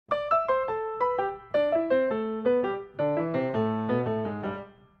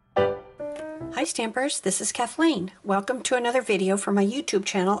Hi Stampers, this is Kathleen. Welcome to another video for my YouTube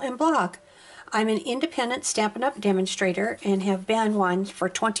channel and blog. I'm an independent Stampin' Up! Demonstrator and have been one for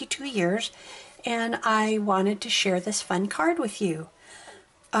 22 years, and I wanted to share this fun card with you.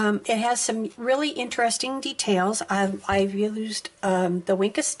 It has some really interesting details. I've used the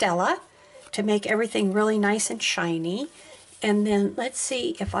Wink Stella to make everything really nice and shiny. And then let's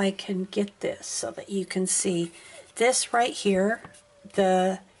see if I can get this so that you can see this right here,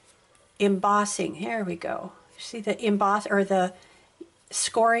 the embossing. Here we go. See the emboss or the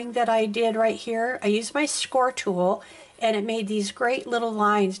scoring that I did right here? I used my score tool and it made these great little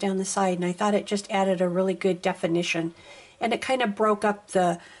lines down the side, and I thought it just added a really good definition, and it kind of broke up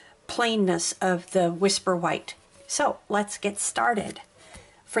the plainness of the Whisper White. So let's get started.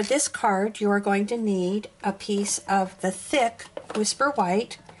 For this card you are going to need a piece of the thick Whisper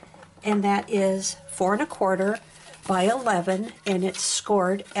White, and that is 4 1/4 by 11, and it's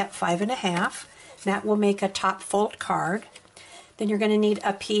scored at 5 1/2. That will make a top fold card. Then you're going to need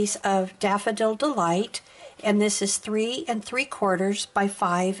a piece of Daffodil Delight, and this is 3 3/4 by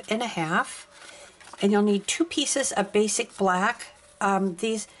 5 1/2. And you'll need 2 pieces of basic black.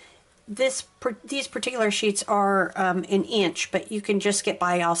 These particular sheets are an inch, but you can just get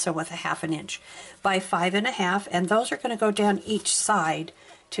by also with a 1/2 inch by 5 1/2, and those are going to go down each side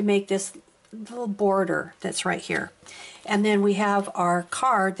to make this little border that's right here. And then we have our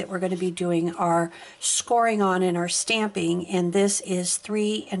card that we're going to be doing our scoring on and our stamping, and this is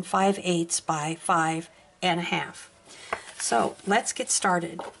 3 5/8 by 5 1/2. So let's get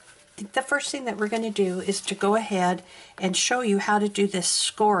started. The first thing that we're going to do is to go ahead and show you how to do this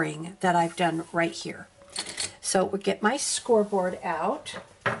scoring that I've done right here. So we'll get my scoreboard out.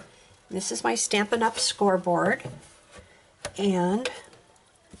 This is my Stampin' Up! Scoreboard, and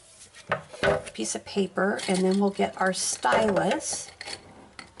a piece of paper, and then we'll get our stylus,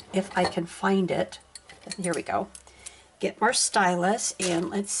 if I can find it. Here we go. Get our stylus, and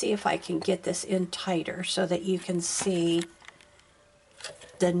let's see if I can get this in tighter so that you can see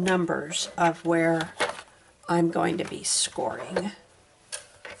the numbers of where I'm going to be scoring.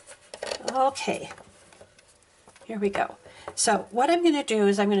 Okay, here we go. So what I'm going to do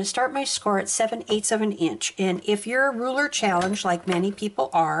is I'm going to start my score at 7/8 of an inch, and if you're a ruler challenged like many people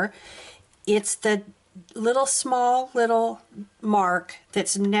are, it's the small little mark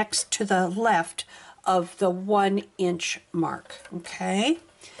that's next to the left of the 1 inch mark. Okay,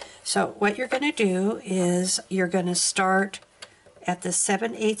 so what you're going to do is you're going to start at the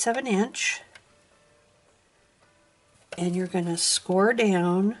 7/8 of an inch, and you're going to score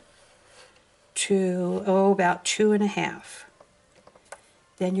down to about 2 1/2.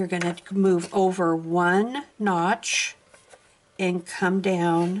 Then you're going to move over 1 notch and come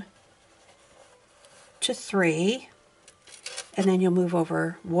down to 3, and then you'll move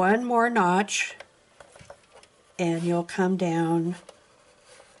over 1 more notch and you'll come down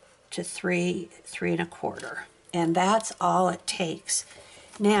to 3 3/4. And that's all it takes.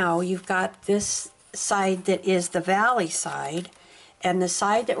 Now you've got this side that is the valley side, and the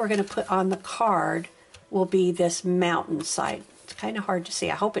side that we're going to put on the card will be this mountain side. It's kind of hard to see.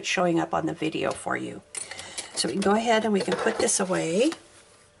 I hope it's showing up on the video for you. So we can go ahead and we can put this away.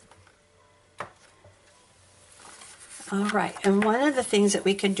 All right, and one of the things that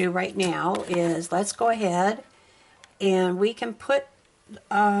we can do right now is let's go ahead and we can put,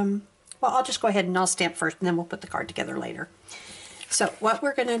 well, I'll just go ahead and I'll stamp first, and then we'll put the card together later. So what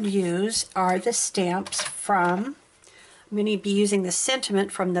we're going to use are the stamps from, I'm going to be using the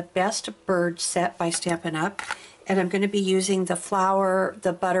sentiment from the Best Bird set by Stampin' Up! And I'm going to be using the flower,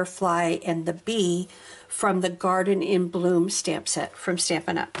 the butterfly, and the bee from the Garden in Bloom stamp set from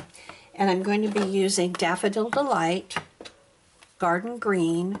Stampin' Up! And I'm going to be using Daffodil Delight, Garden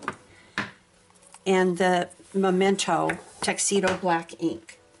Green, and the Memento Tuxedo Black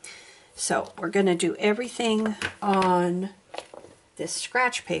ink. So we're going to do everything on this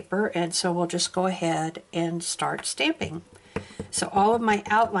scratch paper, and so we'll just go ahead and start stamping. So all of my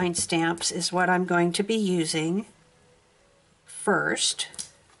outline stamps is what I'm going to be using first.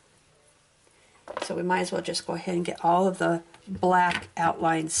 So we might as well just go ahead and get all of the black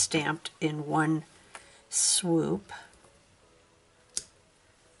outlines stamped in one swoop.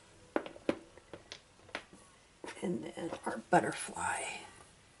 And then our butterfly.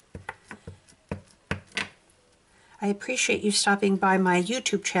 I appreciate you stopping by my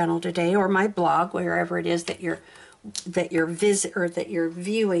YouTube channel today, or my blog, wherever it is that you're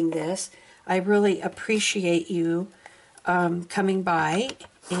viewing this. I really appreciate you coming by,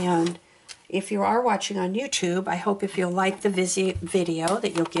 and if you are watching on YouTube, I hope if you'll like the video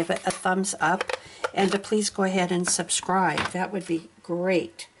that you'll give it a thumbs up, and to please go ahead and subscribe. That would be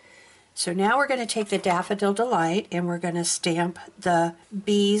great. So now we're going to take the Daffodil Delight and we're going to stamp the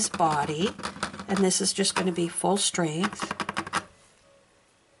bee's body, and this is just going to be full strength.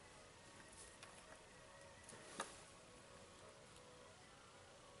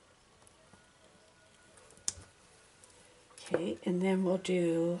 Okay, and then we'll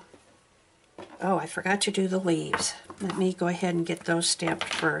do, oh, I forgot to do the leaves. Let me go ahead and get those stamped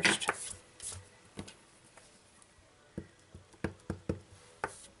first.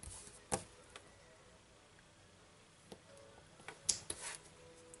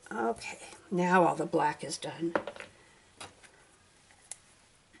 Okay, now all the black is done.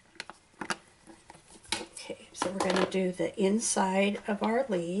 Okay, so we're going to do the inside of our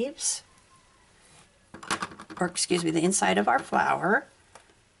leaves, or excuse me, the inside of our flower.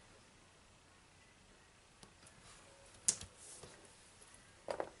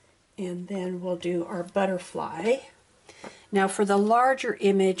 And then we'll do our butterfly. Now for the larger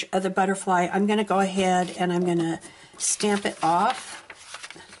image of the butterfly, I'm going to go ahead and I'm going to stamp it off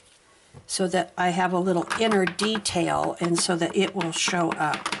so that I have a little inner detail and so that it will show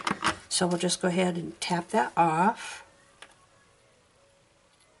up. So we'll just go ahead and tap that off.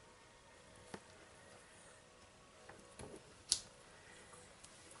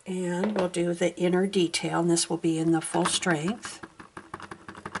 And we'll do the inner detail, and this will be in the full strength.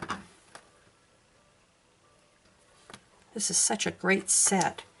 This is such a great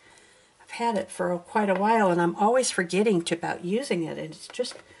set. I've had it for quite a while and I'm always forgetting about using it, and it's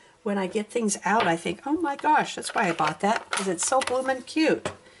just when I get things out I think, oh my gosh, that's why I bought that, because it's so bloomin' cute.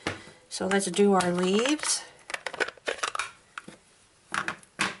 So let's do our leaves.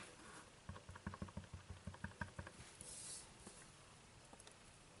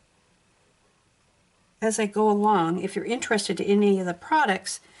 As I go along, if you're interested in any of the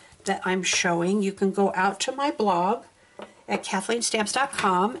products that I'm showing, you can go out to my blog at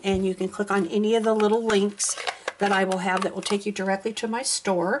KathleenStamps.com and you can click on any of the little links that I will have that will take you directly to my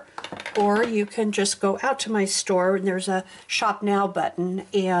store, or you can just go out to my store and there's a Shop Now button,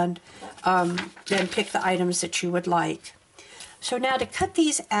 and then pick the items that you would like. So now to cut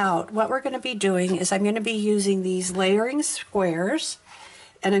these out, what we're going to be doing is I'm going to be using these layering squares,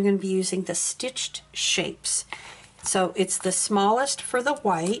 and I'm going to be using the stitched shapes. So it's the smallest for the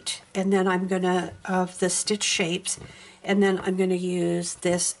white, and then I'm going to, of the stitch shapes, and then I'm going to use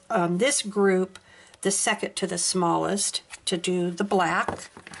this, this group, the second to the smallest, to do the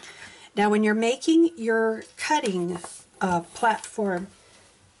black. Now when you're making your cutting platform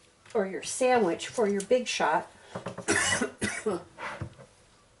or your sandwich for your Big Shot, you're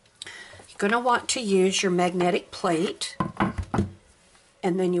going to want to use your magnetic plate,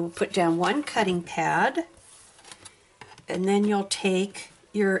 and then you will put down one cutting pad, and then you'll take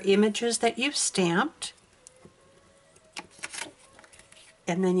your images that you've stamped,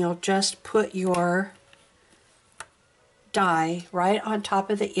 and then you'll just put your die right on top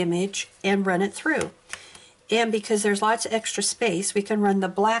of the image and run it through. And because there's lots of extra space, we can run the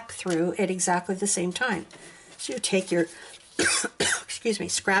black through at exactly the same time. So you take your excuse me,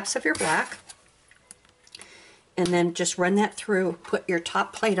 scraps of your black, and then just run that through, put your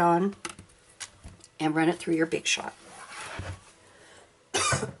top plate on, and run it through your Big Shot.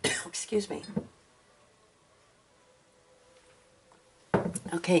 Excuse me.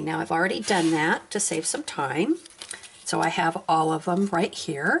 Okay, now I've already done that to save some time. So I have all of them right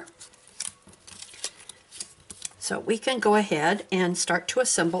here. So we can go ahead and start to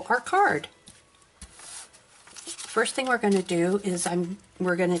assemble our card. First thing we're going to do is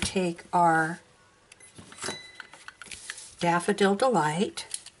we're going to take our Daffodil Delight,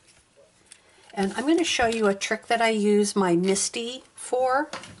 and I'm going to show you a trick that I use my Misty for,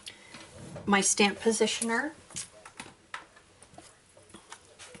 my stamp positioner.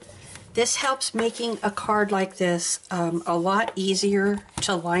 This helps making a card like this a lot easier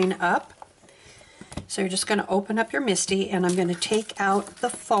to line up. So you're just going to open up your Misty, and I'm going to take out the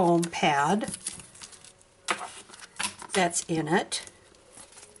foam pad that's in it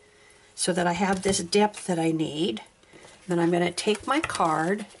so that I have this depth that I need. Then I'm going to take my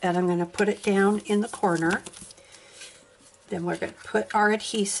card and I'm going to put it down in the corner. Then we're going to put our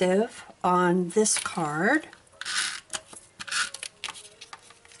adhesive on this card.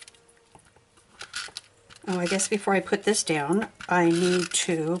 Oh, I guess before I put this down, I need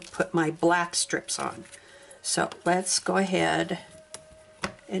to put my black strips on. So let's go ahead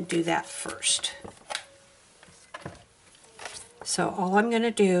and do that first. So all I'm going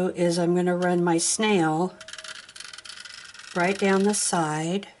to do is I'm going to run my snail right down the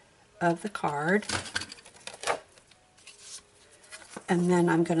side of the card, and then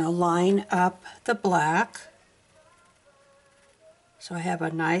I'm going to line up the black So I have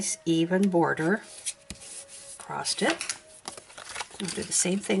a nice even border across it. I'll do the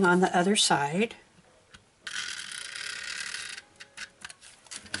same thing on the other side.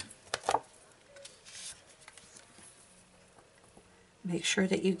 Make sure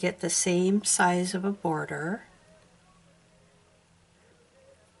that you get the same size of a border.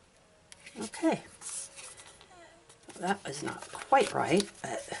 Okay. That was not quite right,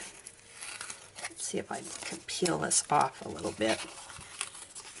 but let's see if I can peel this off a little bit.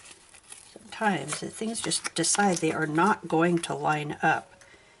 Sometimes the things just decide they are not going to line up,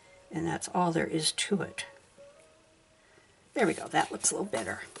 and that's all there is to it. There we go, that looks a little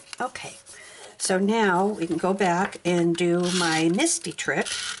better. Okay, so now we can go back and do my Misty trick.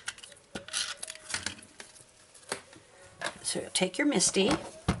 So you'll take your Misty,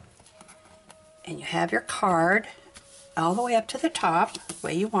 and you have your card all the way up to the top, the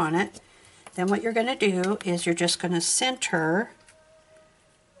way you want it. Then what you're going to do is you're just going to center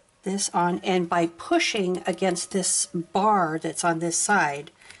this on, and by pushing against this bar that's on this side,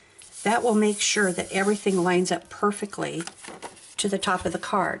 that will make sure that everything lines up perfectly to the top of the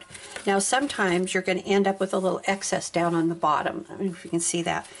card. Now sometimes you're going to end up with a little excess down on the bottom. I don't know if you can see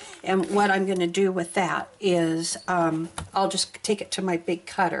that. And what I'm going to do with that is I'll just take it to my big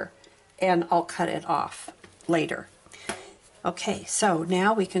cutter and I'll cut it off later. Okay, so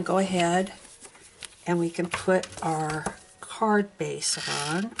now we can go ahead and we can put our card base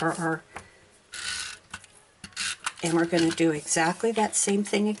on, and we're going to do exactly that same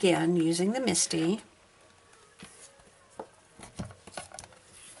thing again using the Misty.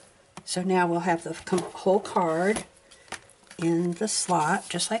 So now we'll have the whole card in the slot,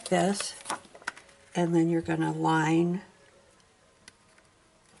 just like this, and then you're going to line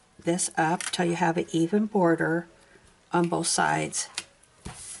this up till you have an even border on both sides,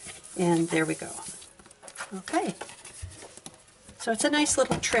 and there we go. Okay, so it's a nice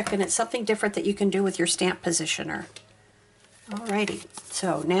little trick, and it's something different that you can do with your stamp positioner. Alrighty,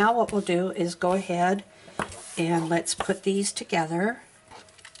 so now what we'll do is go ahead and let's put these together.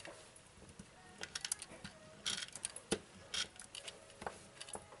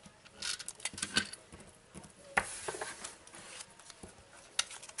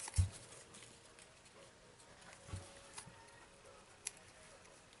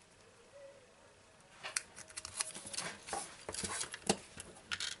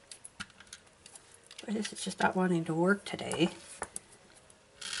 This is just not wanting to work today.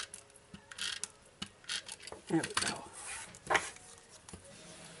 There we go.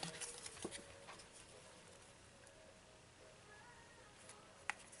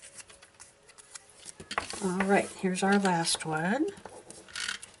 All right, here's our last one.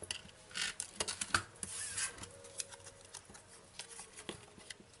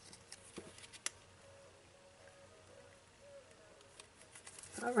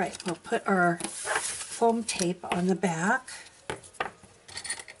 All right, we'll put our foam tape on the back.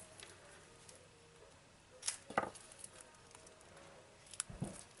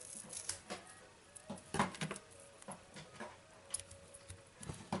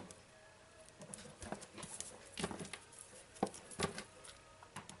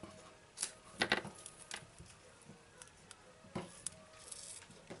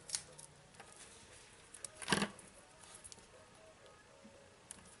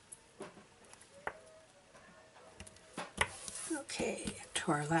 Okay,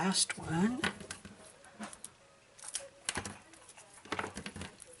 to our last one.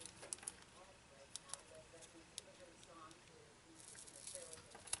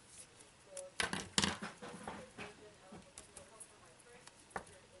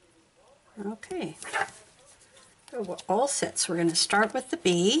 Okay, so we're all set. So we're going to start with the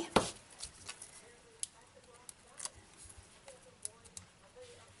bee.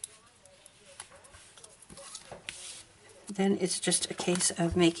 Then it's just a case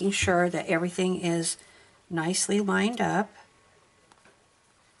of making sure that everything is nicely lined up.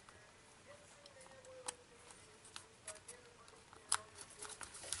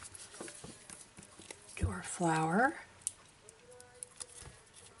 Do our flower.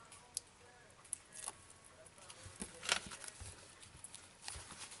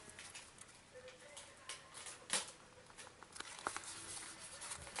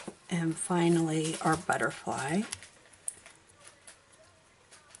 And finally our butterfly.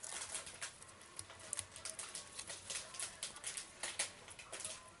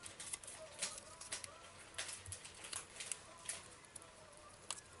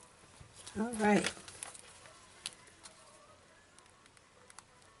 All right.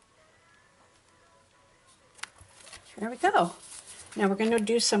 There we go. Now we're going to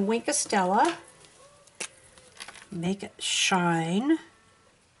do some Wink of Stella. make it shine.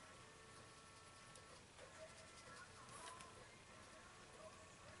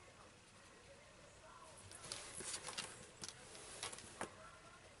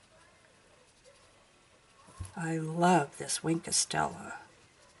 I love this Winkostella.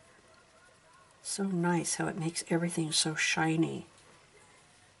 So nice how it makes everything so shiny.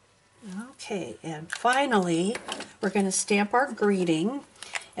 Okay, and finally, we're going to stamp our greeting.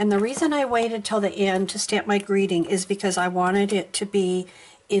 And the reason I waited till the end to stamp my greeting is because I wanted it to be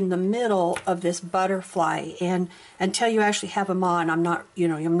in the middle of this butterfly. And until you actually have them on, I'm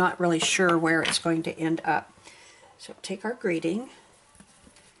not really sure where it's going to end up. So take our greeting.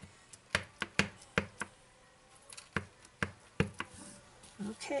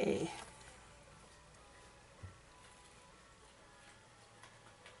 Okay.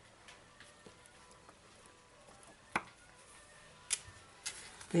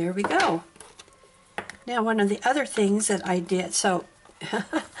 There we go. Now, one of the other things that I did, so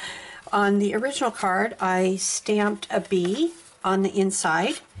on the original card, I stamped a bee on the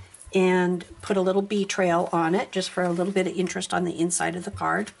inside and put a little bee trail on it just for a little bit of interest on the inside of the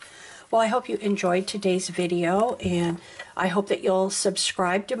card. Well, I hope you enjoyed today's video, and I hope that you'll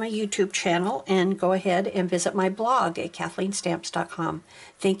subscribe to my YouTube channel and go ahead and visit my blog at KathleenStamps.com.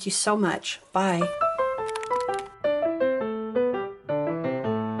 Thank you so much. Bye.